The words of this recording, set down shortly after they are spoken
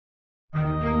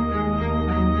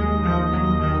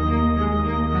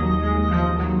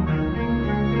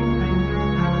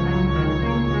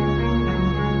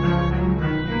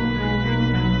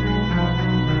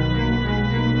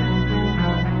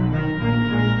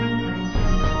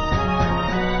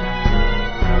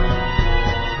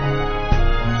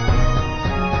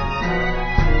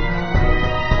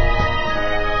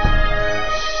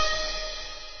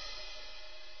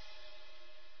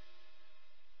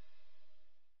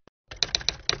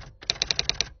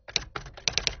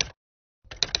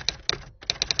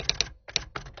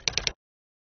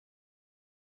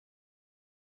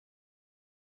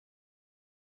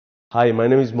Hi, my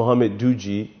name is Mohammed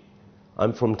Dewji.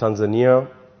 I'm from Tanzania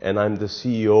and I'm the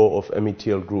CEO of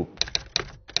METL Group.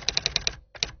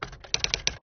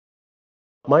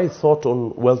 My thought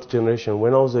on wealth generation,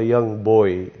 when I was a young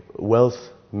boy,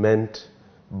 wealth meant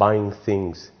buying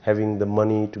things, having the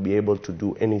money to be able to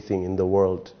do anything in the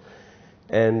world.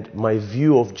 And my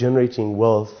view of generating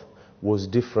wealth was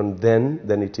different then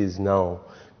than it is now.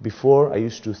 Before, I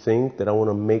used to think that I want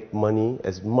to make money,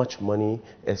 as much money,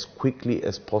 as quickly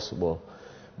as possible.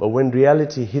 But when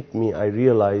reality hit me, I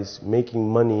realized making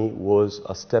money was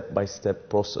a step-by-step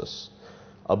process,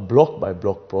 a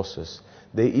block-by-block process.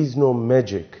 There is no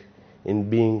magic in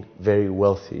being very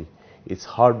wealthy. It's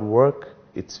hard work,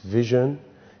 it's vision,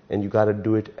 and you got to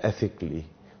do it ethically.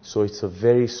 So it's a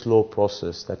very slow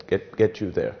process that get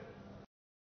you there.